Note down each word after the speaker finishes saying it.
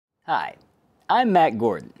Hi, I'm Matt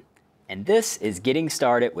Gordon, and this is Getting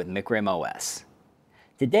Started with Micrium OS.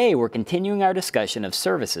 Today we're continuing our discussion of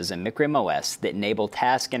services in Micrium OS that enable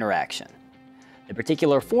task interaction. The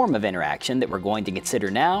particular form of interaction that we're going to consider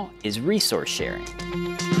now is resource sharing.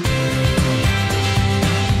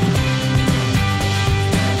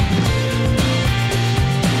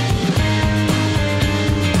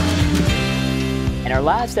 In our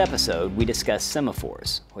last episode, we discussed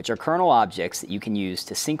semaphores, which are kernel objects that you can use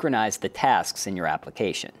to synchronize the tasks in your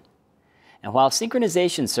application. And while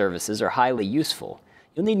synchronization services are highly useful,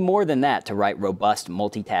 you'll need more than that to write robust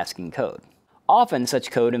multitasking code. Often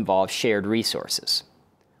such code involves shared resources.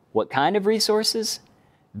 What kind of resources?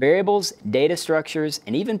 Variables, data structures,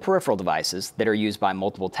 and even peripheral devices that are used by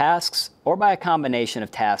multiple tasks or by a combination of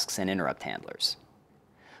tasks and interrupt handlers.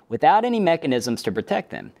 Without any mechanisms to protect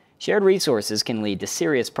them, shared resources can lead to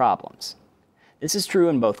serious problems. This is true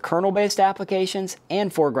in both kernel-based applications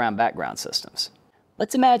and foreground-background systems.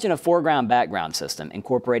 Let's imagine a foreground-background system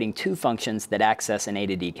incorporating two functions that access an A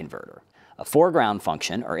to D converter, a foreground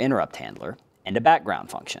function or interrupt handler, and a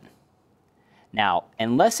background function. Now,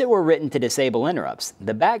 unless it were written to disable interrupts,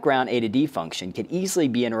 the background A to D function could easily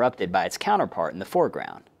be interrupted by its counterpart in the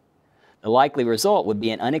foreground. The likely result would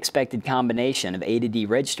be an unexpected combination of A to D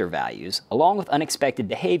register values along with unexpected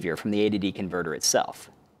behavior from the A to D converter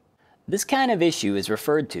itself. This kind of issue is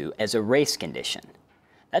referred to as a race condition.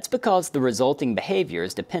 That's because the resulting behavior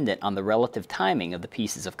is dependent on the relative timing of the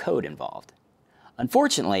pieces of code involved.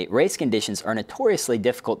 Unfortunately, race conditions are notoriously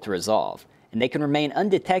difficult to resolve, and they can remain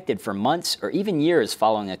undetected for months or even years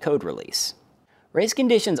following a code release. Race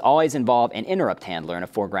conditions always involve an interrupt handler in a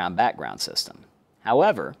foreground-background system.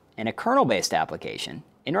 However, in a kernel-based application,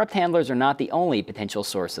 interrupt handlers are not the only potential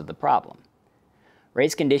source of the problem.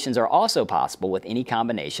 Race conditions are also possible with any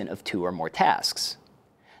combination of two or more tasks.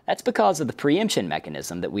 That's because of the preemption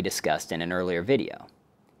mechanism that we discussed in an earlier video.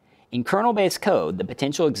 In kernel-based code, the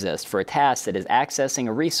potential exists for a task that is accessing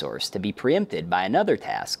a resource to be preempted by another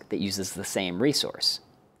task that uses the same resource.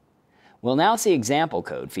 We'll now see example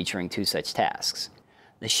code featuring two such tasks.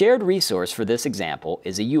 The shared resource for this example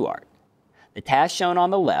is a UART. The task shown on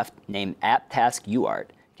the left, named app_task_UART,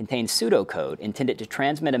 contains pseudocode intended to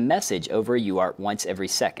transmit a message over a UART once every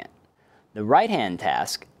second. The right-hand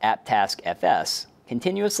task, app_task_fs,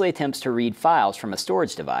 continuously attempts to read files from a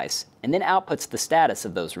storage device and then outputs the status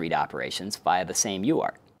of those read operations via the same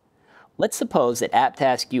UART. Let's suppose that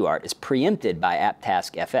app_task_UART is preempted by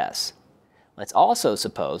app_task_fs. Let's also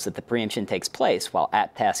suppose that the preemption takes place while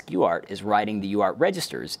app_task_UART is writing the UART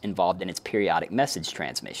registers involved in its periodic message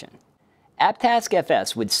transmission.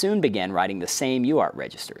 app_task_fs would soon begin writing the same UART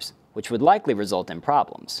registers, which would likely result in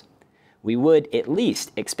problems. We would at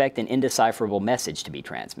least expect an indecipherable message to be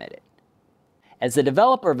transmitted. As the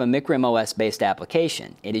developer of a Micrium OS-based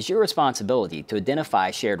application, it is your responsibility to identify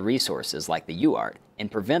shared resources like the UART and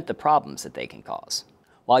prevent the problems that they can cause.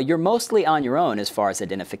 While you're mostly on your own as far as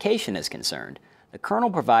identification is concerned, the kernel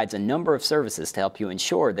provides a number of services to help you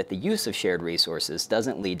ensure that the use of shared resources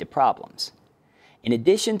doesn't lead to problems. In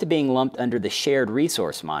addition to being lumped under the shared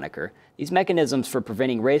resource moniker, these mechanisms for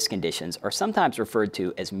preventing race conditions are sometimes referred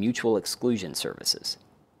to as mutual exclusion services.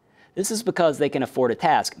 This is because they can afford a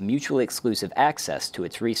task mutually exclusive access to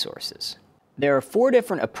its resources. There are four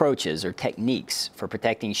different approaches or techniques for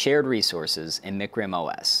protecting shared resources in Micrium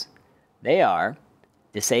OS. They are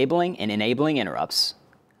disabling and enabling interrupts,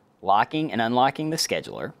 locking and unlocking the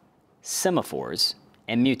scheduler, semaphores,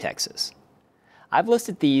 and mutexes. I've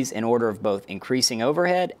listed these in order of both increasing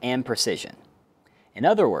overhead and precision. In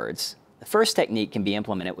other words, the first technique can be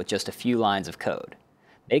implemented with just a few lines of code.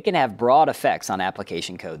 It can have broad effects on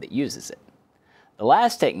application code that uses it. The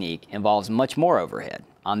last technique involves much more overhead,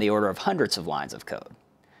 on the order of hundreds of lines of code.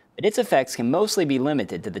 But its effects can mostly be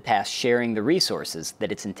limited to the task sharing the resources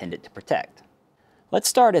that it's intended to protect. Let's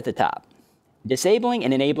start at the top. Disabling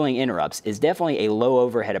and enabling interrupts is definitely a low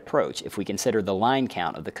overhead approach if we consider the line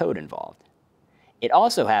count of the code involved. It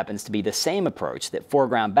also happens to be the same approach that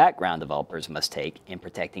foreground-background developers must take in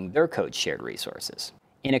protecting their code's shared resources.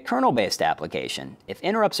 In a kernel-based application, if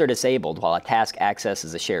interrupts are disabled while a task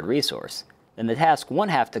accesses a shared resource, then the task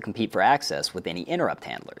won't have to compete for access with any interrupt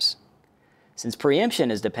handlers. Since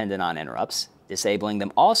preemption is dependent on interrupts, disabling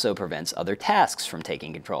them also prevents other tasks from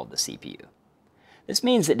taking control of the CPU. This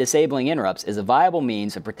means that disabling interrupts is a viable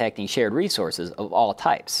means of protecting shared resources of all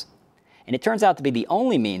types. And it turns out to be the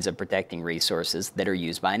only means of protecting resources that are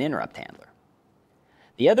used by an interrupt handler.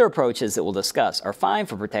 The other approaches that we'll discuss are fine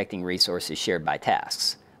for protecting resources shared by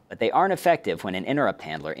tasks, but they aren't effective when an interrupt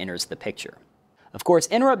handler enters the picture. Of course,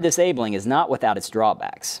 interrupt disabling is not without its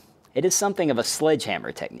drawbacks. It is something of a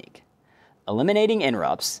sledgehammer technique. Eliminating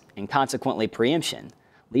interrupts, and consequently preemption,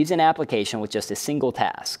 leaves an application with just a single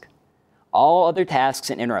task. All other tasks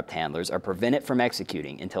and interrupt handlers are prevented from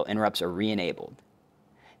executing until interrupts are re-enabled.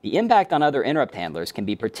 The impact on other interrupt handlers can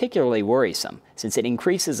be particularly worrisome since it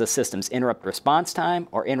increases a system's interrupt response time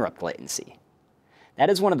or interrupt latency. That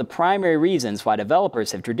is one of the primary reasons why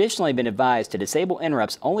developers have traditionally been advised to disable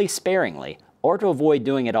interrupts only sparingly or to avoid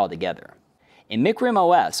doing it altogether. In Micrium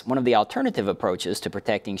OS, one of the alternative approaches to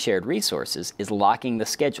protecting shared resources is locking the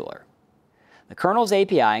scheduler. The kernel's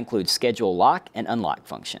API includes schedule lock and unlock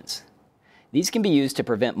functions. These can be used to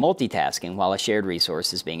prevent multitasking while a shared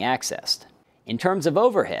resource is being accessed. In terms of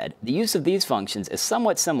overhead, the use of these functions is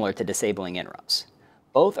somewhat similar to disabling interrupts.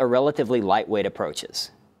 Both are relatively lightweight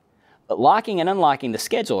approaches. But locking and unlocking the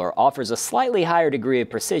scheduler offers a slightly higher degree of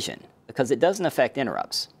precision because it doesn't affect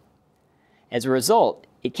interrupts. As a result,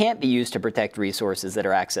 it can't be used to protect resources that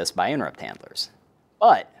are accessed by interrupt handlers.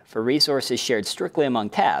 But for resources shared strictly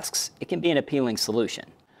among tasks, it can be an appealing solution.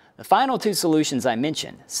 The final two solutions I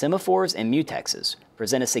mentioned, semaphores and mutexes,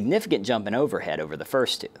 present a significant jump in overhead over the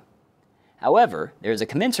first two. However, there is a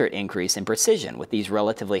commensurate increase in precision with these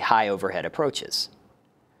relatively high overhead approaches.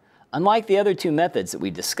 Unlike the other two methods that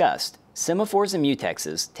we've discussed, semaphores and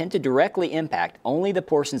mutexes tend to directly impact only the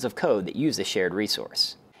portions of code that use a shared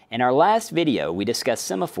resource. In our last video, we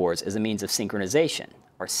discussed semaphores as a means of synchronization,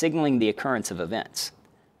 or signaling the occurrence of events.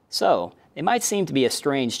 So, they might seem to be a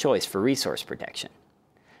strange choice for resource protection.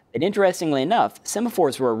 But interestingly enough,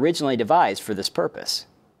 semaphores were originally devised for this purpose.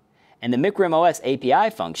 And the Micrium OS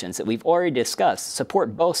API functions that we've already discussed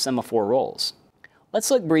support both semaphore roles.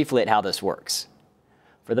 Let's look briefly at how this works.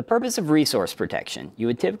 For the purpose of resource protection, you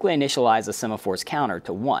would typically initialize a semaphore's counter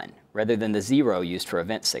to 1, rather than the 0 used for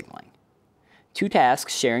event signaling. Two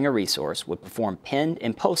tasks sharing a resource would perform pend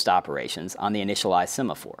and post operations on the initialized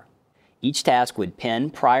semaphore. Each task would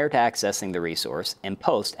pend prior to accessing the resource and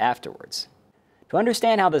post afterwards. To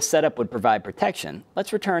understand how this setup would provide protection,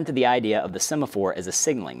 let's return to the idea of the semaphore as a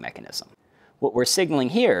signaling mechanism. What we're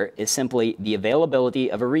signaling here is simply the availability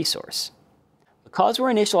of a resource. Because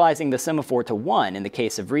we're initializing the semaphore to 1 in the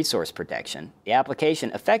case of resource protection, the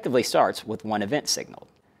application effectively starts with one event signaled.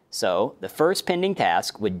 So, the first pending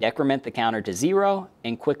task would decrement the counter to 0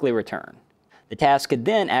 and quickly return. The task could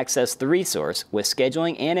then access the resource with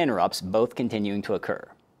scheduling and interrupts both continuing to occur.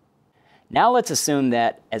 Now let's assume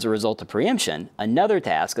that, as a result of preemption, another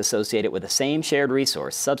task associated with the same shared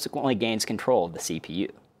resource subsequently gains control of the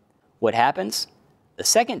CPU. What happens? The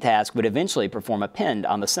second task would eventually perform a pend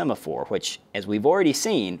on the semaphore, which, as we've already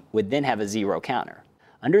seen, would then have a 0 counter.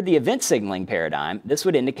 Under the event signaling paradigm, this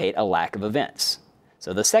would indicate a lack of events.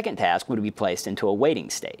 So the second task would be placed into a waiting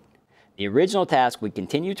state. The original task would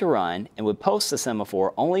continue to run and would post the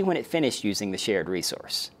semaphore only when it finished using the shared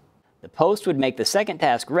resource. The post would make the second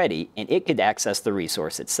task ready, and it could access the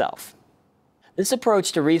resource itself. This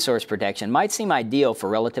approach to resource protection might seem ideal for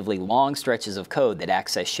relatively long stretches of code that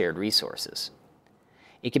access shared resources.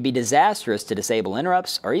 It could be disastrous to disable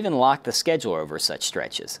interrupts or even lock the scheduler over such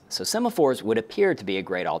stretches, so semaphores would appear to be a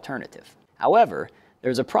great alternative. However,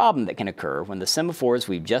 there's a problem that can occur when the semaphores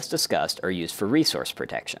we've just discussed are used for resource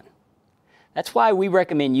protection. That's why we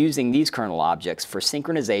recommend using these kernel objects for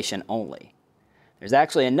synchronization only. There's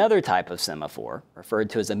actually another type of semaphore, referred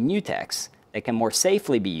to as a mutex, that can more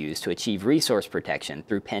safely be used to achieve resource protection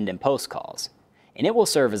through pend and post calls, and it will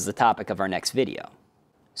serve as the topic of our next video.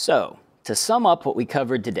 So, to sum up what we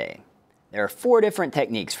covered today, there are 4 different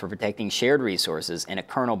techniques for protecting shared resources in a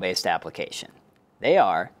kernel-based application. They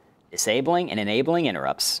are disabling and enabling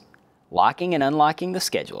interrupts, locking and unlocking the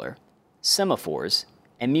scheduler, semaphores,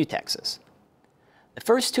 and mutexes. The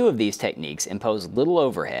first 2 of these techniques impose little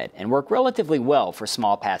overhead and work relatively well for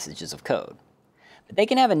small passages of code. But they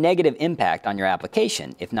can have a negative impact on your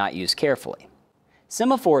application if not used carefully.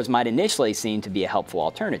 Semaphores might initially seem to be a helpful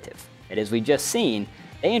alternative, but as we've just seen,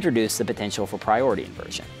 they introduce the potential for priority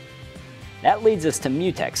inversion. That leads us to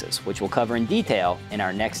mutexes, which we'll cover in detail in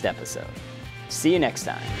our next episode. See you next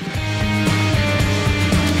time.